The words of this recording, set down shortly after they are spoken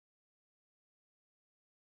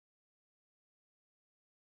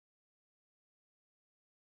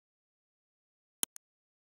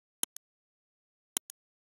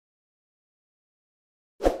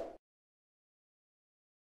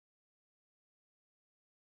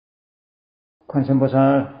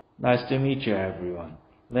관세음보살. Nice to meet you, everyone.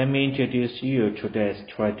 Let me introduce you to today's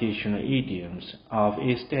traditional idioms of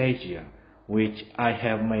East Asia, which I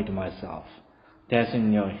have made myself. That's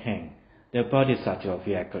in your hand. The Bodhisattva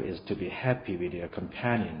vehicle is to be happy with your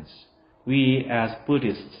companions. We as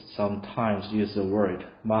Buddhists sometimes use the word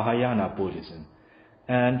Mahayana Buddhism,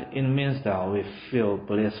 and it means that we feel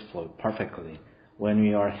blissful perfectly when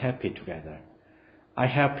we are happy together. I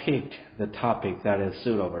have picked the topic that is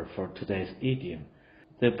suitable for today's idiom.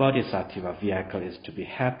 The Bodhisattva vehicle is to be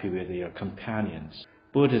happy with your companions.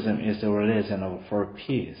 Buddhism is a religion for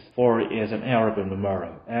peace. 4 is an Arabic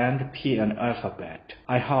numeral and P an alphabet.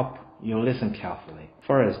 I hope you listen carefully.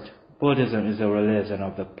 First, Buddhism is a religion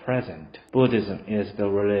of the present. Buddhism is the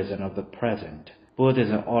religion of the present.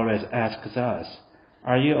 Buddhism always asks us,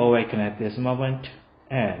 are you awakened at this moment?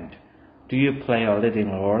 And do you play a leading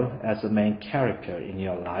role as the main character in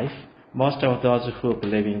your life? Most of those who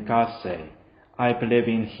believe in God say, I believe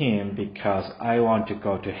in Him because I want to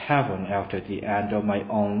go to heaven after the end of my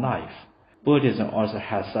own life. Buddhism also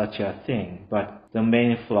has such a thing, but the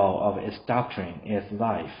main flow of its doctrine is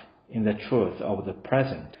life in the truth of the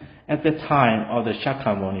present. At the time of the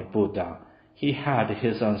Shakyamuni Buddha, he had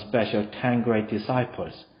his own special 10 great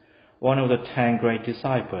disciples. One of the 10 great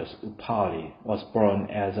disciples, Upali, was born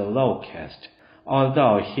as a low caste.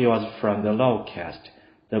 Although he was from the low caste,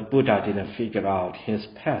 the Buddha didn't figure out his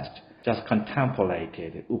past, just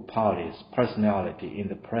contemplated Upali's personality in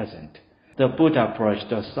the present. The Buddha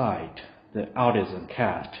brushed aside the artisan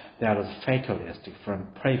caste that was fatalistic from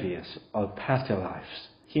previous or past lives.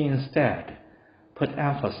 He instead put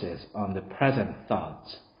emphasis on the present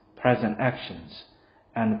thoughts, present actions,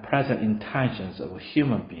 and present intentions of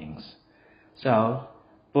human beings. So,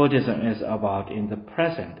 Buddhism is about in the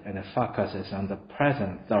present and focuses on the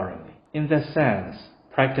present thoroughly. In that sense,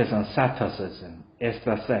 practice on asceticism is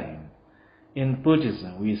the same. In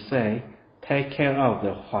Buddhism, we say, take care of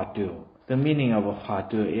the Huadu. The meaning of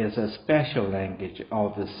Huadu is a special language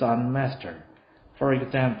of the Sun Master. For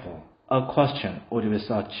example, a question would be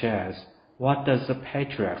such as, what does the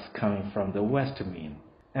patriarchs coming from the West mean?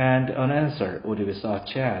 And an answer would be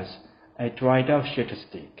such as, a dried up shit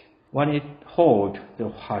stick. When it holds the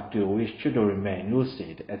Huadu, we should remain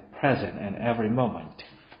lucid at present and every moment.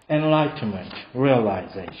 Enlightenment,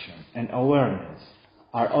 realization, and awareness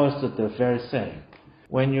are also the very same.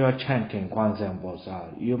 When you are chanting Guanzen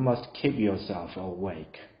Bozal, you must keep yourself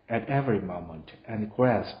awake at every moment and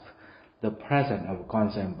grasp the presence of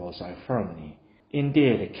Guanzen Bozal firmly.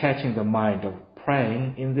 Indeed, catching the mind of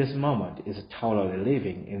praying in this moment is totally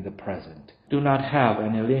living in the present. Do not have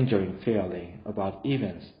any lingering feeling about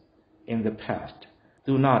events in the past.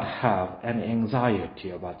 Do not have any anxiety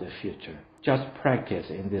about the future. Just practice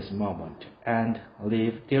in this moment and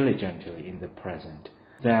live diligently in the present.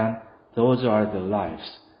 Then, those are the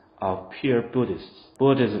lives of pure Buddhists.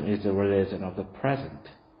 Buddhism is a religion of the present.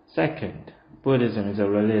 Second, Buddhism is a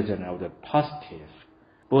religion of the positive.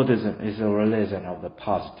 Buddhism is a religion of the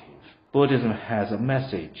positive. Buddhism has a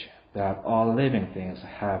message that all living things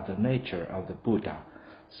have the nature of the Buddha.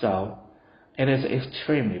 So, it is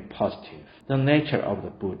extremely positive. The nature of the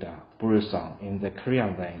Buddha, Burisang in the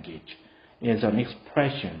Korean language, is an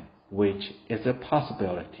expression which is a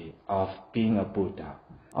possibility of being a Buddha.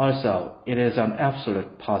 Also, it is an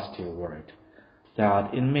absolute positive word,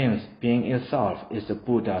 that it means being itself is the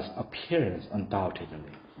Buddha's appearance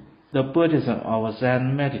undoubtedly. The Buddhism of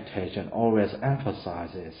Zen meditation always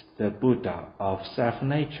emphasizes the Buddha of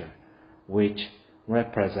self-nature, which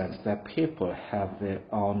represents that people have their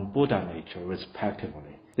own Buddha nature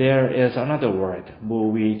respectively. There is another word,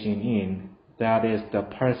 Mu-Wi-Jin-In, that is the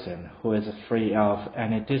person who is free of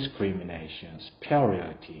any discrimination,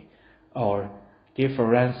 superiority, or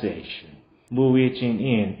differentiation.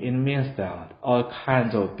 Mu-Wi-Jin-In, it means that all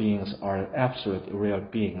kinds of beings are absolute real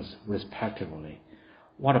beings respectively.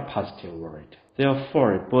 What a positive word.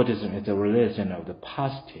 Therefore, Buddhism is the religion of the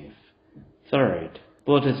positive. Third,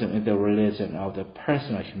 Buddhism is the religion of the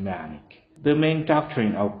personal humanity. The main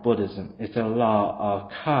doctrine of Buddhism is the law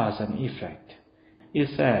of cause and effect. It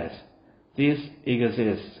says, this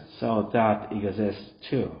exists so that exists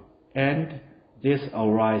too, and this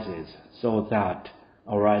arises so that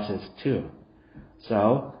arises too.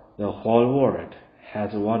 So, the whole world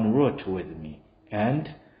has one root with me,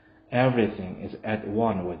 and everything is at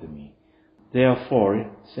one with me. Therefore,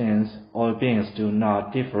 since all beings do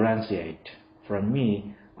not differentiate from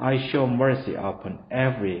me, I show mercy upon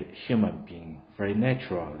every human being very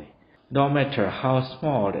naturally. No matter how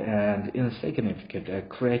small and insignificant a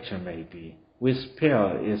creature may be, we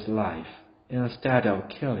spare its life instead of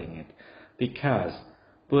killing it, because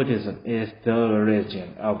Buddhism is the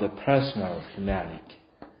religion of the personal humanity.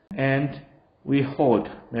 And we hold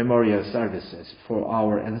memorial services for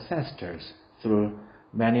our ancestors through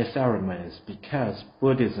many ceremonies because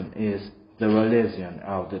Buddhism is the religion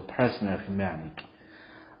of the personal humanity.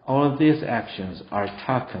 All of these actions are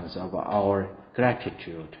tokens of our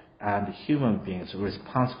gratitude and human beings'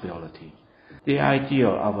 responsibility. The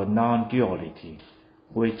ideal of a non-duality,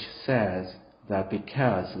 which says that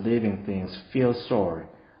because living things feel sorry,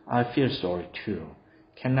 I feel sorry too,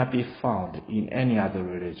 cannot be found in any other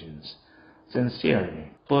religions.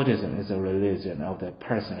 Sincerely, Buddhism is a religion of the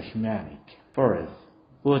personal humanity. Fourth,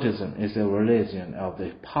 Buddhism is a religion of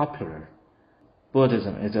the popular.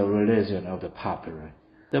 Buddhism is a religion of the popular.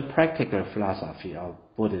 The practical philosophy of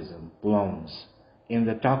Buddhism blooms in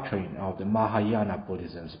the doctrine of the Mahayana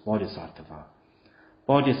Buddhism's Bodhisattva.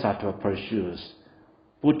 Bodhisattva pursues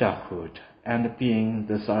Buddhahood and being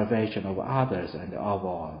the salvation of others and of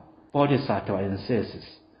all. Bodhisattva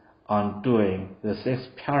insists on doing the 6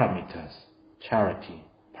 parameters: charity,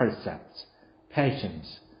 percepts,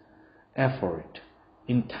 patience, effort,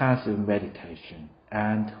 intensive meditation,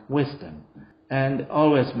 and wisdom, and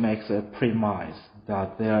always makes a premise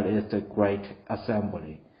that there is a great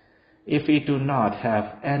assembly. If we do not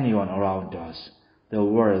have anyone around us, the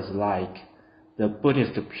words like the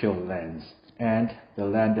Buddhist Pure Lands and the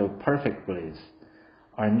Land of Perfect Bliss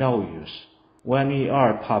are no use. When we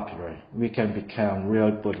are popular, we can become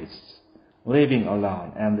real Buddhists. Living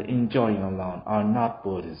alone and enjoying alone are not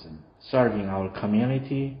Buddhism. Serving our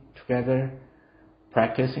community together,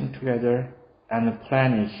 practicing together, and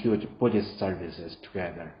planning huge Buddhist services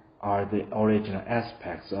together are the original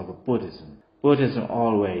aspects of Buddhism. Buddhism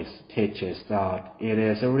always teaches that it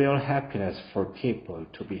is a real happiness for people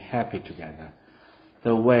to be happy together.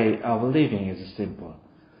 The way of living is simple.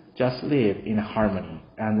 Just live in harmony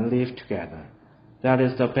and live together. That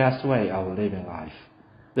is the best way of living life.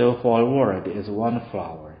 The whole world is one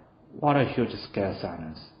flower. What a huge scale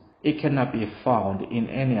sentence. It cannot be found in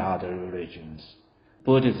any other religions.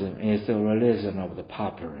 Buddhism is the religion of the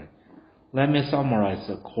popular. Let me summarize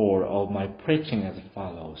the core of my preaching as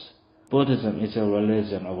follows. Buddhism is a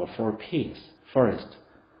religion of 4 P's. First,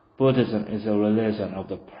 Buddhism is a religion of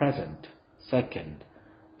the present. Second,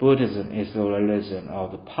 Buddhism is a religion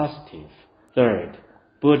of the positive. Third,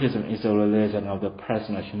 Buddhism is a religion of the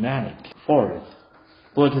personal humanity. Fourth,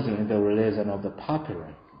 Buddhism is a religion of the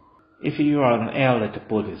popular. If you are an elite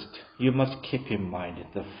Buddhist, you must keep in mind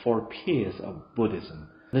the 4 P's of Buddhism.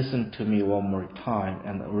 Listen to me one more time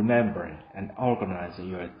and remember and organize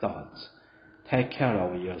your thoughts. Take care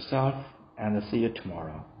of yourself and see you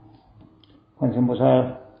tomorrow.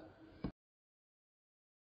 관세음보살